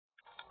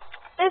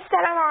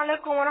السلام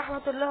عليكم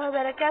ورحمة الله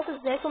وبركاته.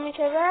 ازيكم يا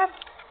شباب؟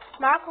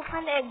 معاكم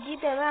حلقة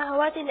جديدة مع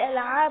هواة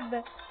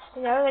الألعاب.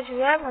 النهارده يا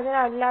شباب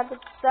هنلعب لعبة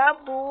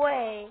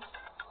سابواي.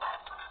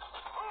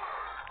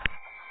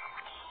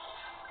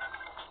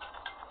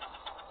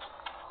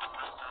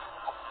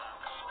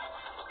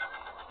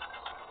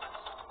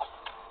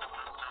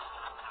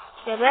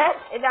 شباب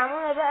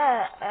ادعمونا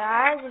بقى،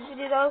 عايز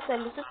الفيديو ده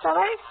يوصل ل6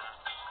 لايك،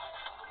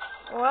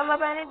 والله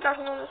بقى نبدأ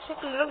عشان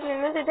شكل الراجل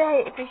النازل ده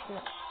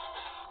هيقفشنا.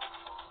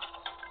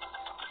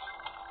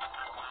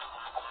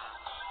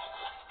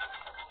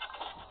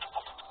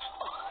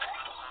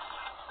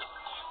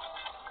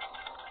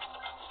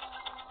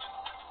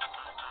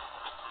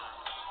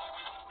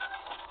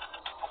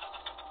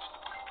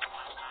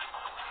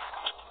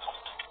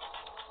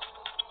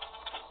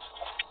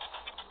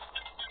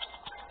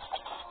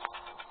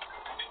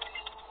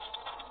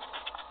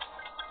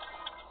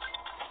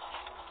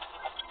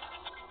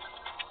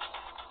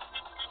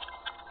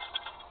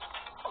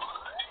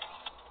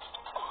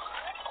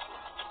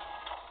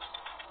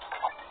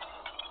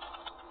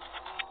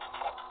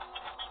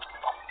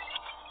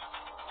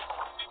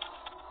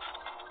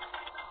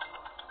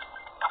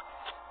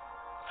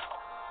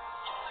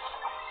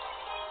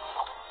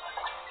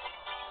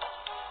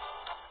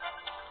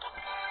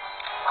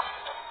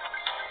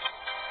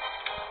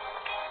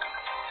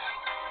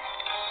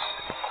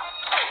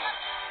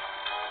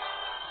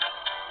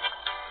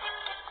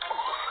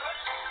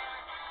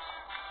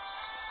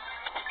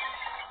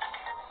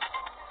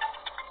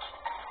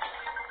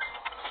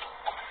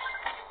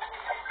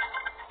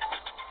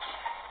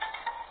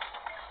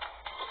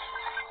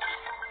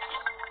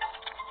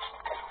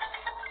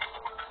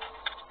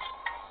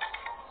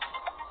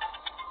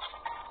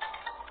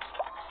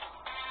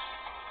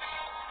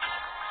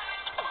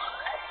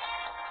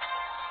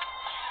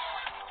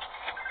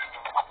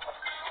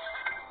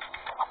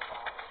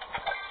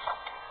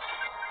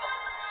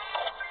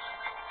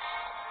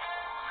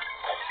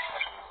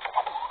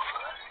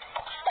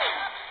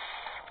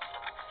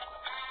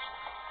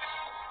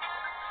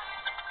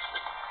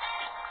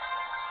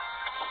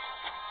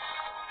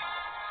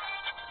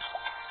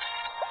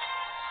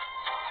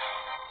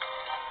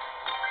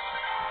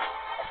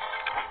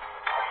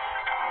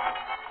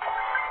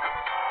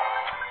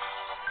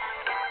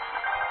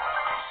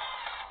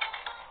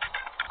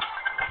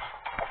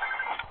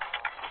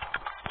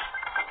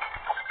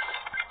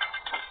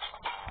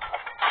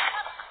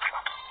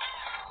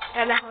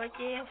 يا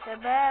لهوتي يا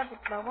شباب،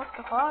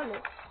 اتلخبطت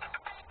خالص.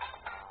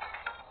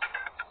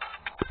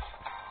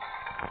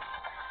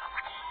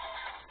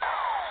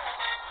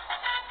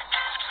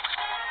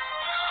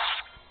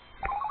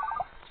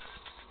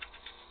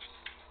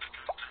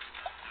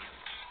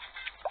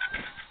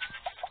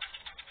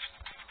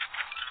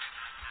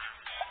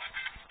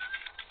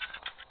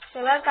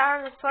 شباب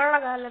تعالوا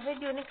نتفرج على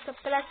فيديو نكسب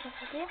 3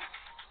 مفاتيح.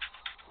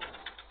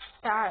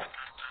 تعالوا.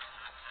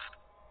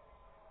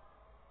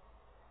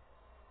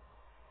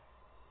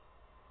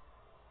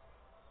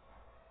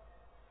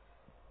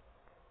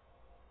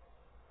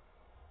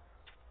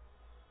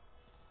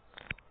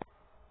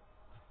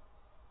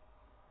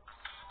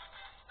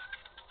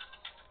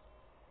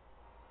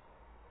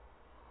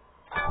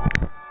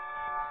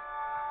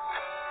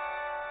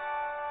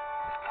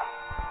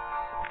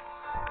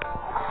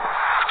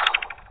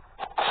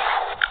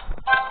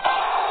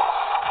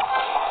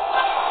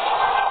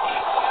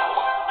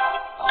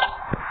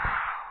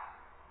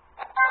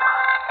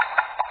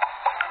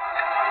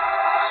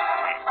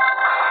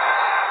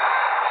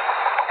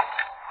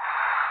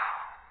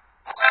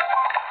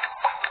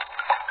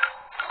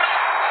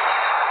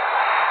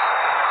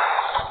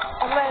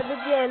 والله يا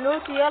فيديو يا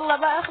نوتي، يلا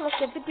بقى اخلص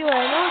الفيديو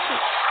يا نوتي.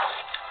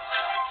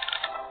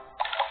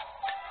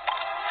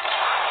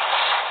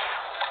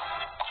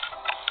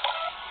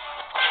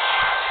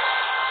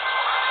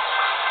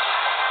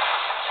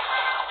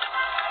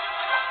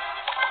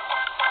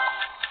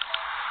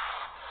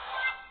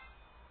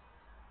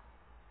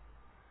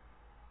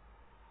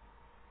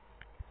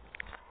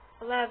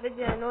 والله يا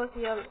فيديو يا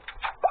نوتي، يلا.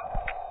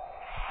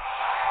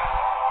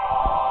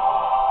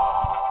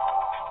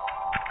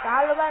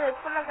 تعالوا بقى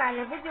نتفرج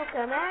على فيديو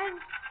كمان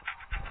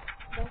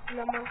بس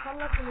لما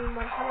نخلص من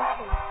المرحلة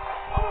الثانية.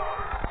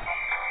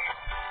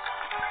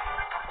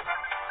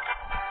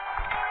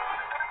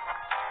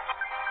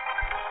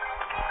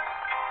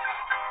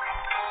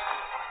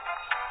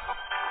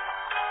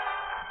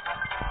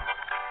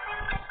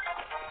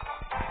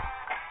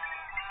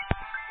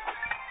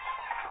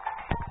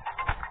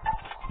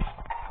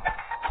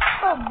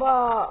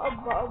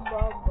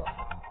 اوبا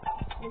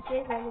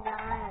نسيت يا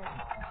جدعان،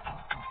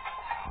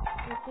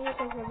 نسيت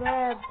يا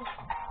شباب.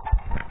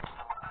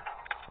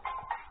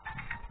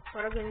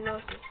 فرج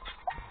الناصر.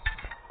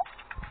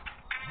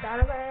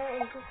 تعالوا بقى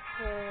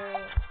نشوف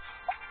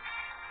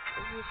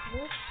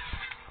الفيسبوك.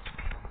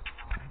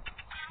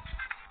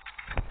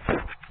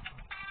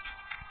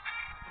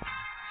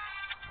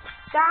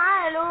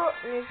 تعالوا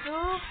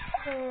نشوف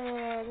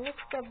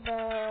نكتب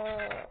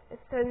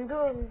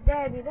الصندوق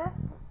الذهبي ده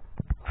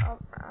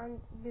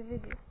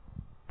بفيديو.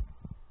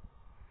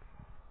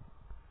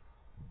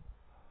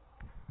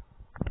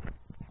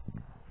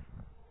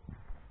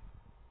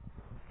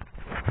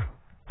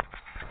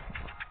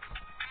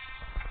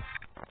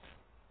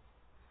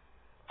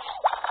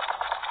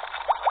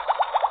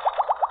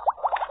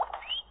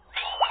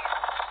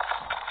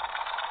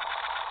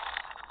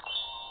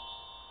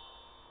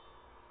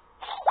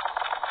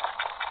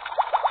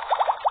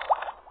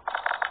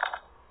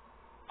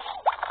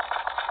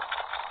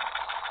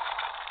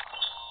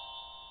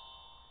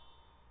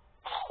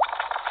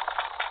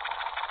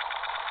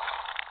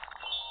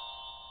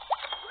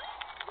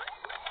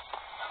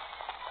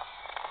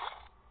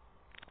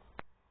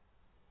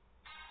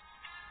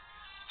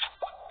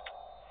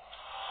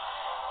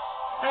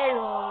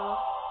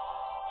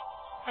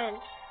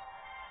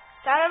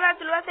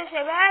 دلوقتي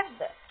يا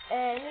شباب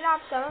نلعب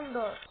كمان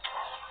دور.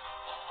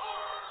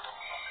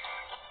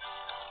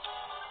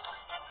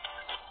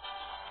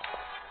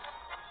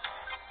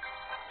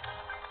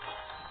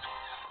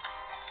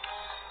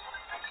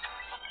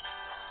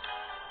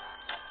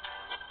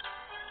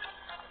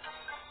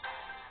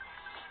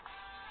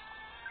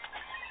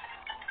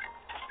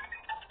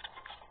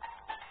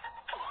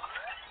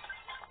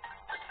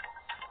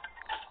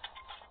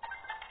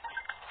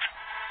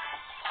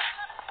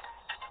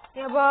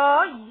 يا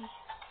باي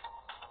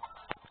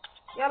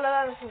يلا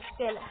بقى مش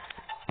مشكلة.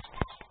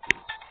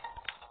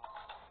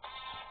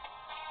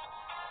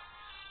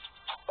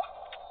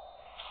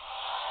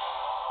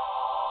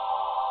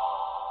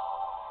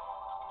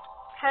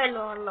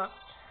 حلو والله.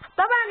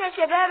 طبعا يا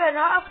شباب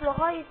انا هقف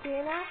لغاية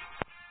هنا،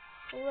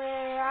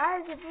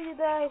 وعايز الفيديو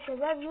ده يا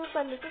شباب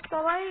يوصل ل6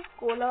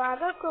 لايك، ولو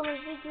عجبكم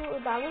الفيديو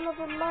ادعمونا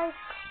باللايك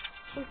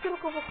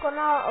واشتركوا في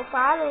القناة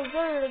وفعلوا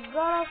زر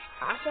الجرس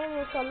عشان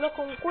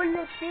يوصلكم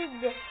كل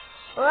جديد.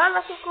 ويلا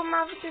اشوفكم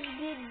مع فيديو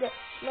جديد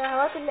من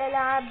هواة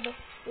الالعاب.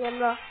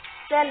 يلا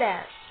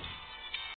سلام.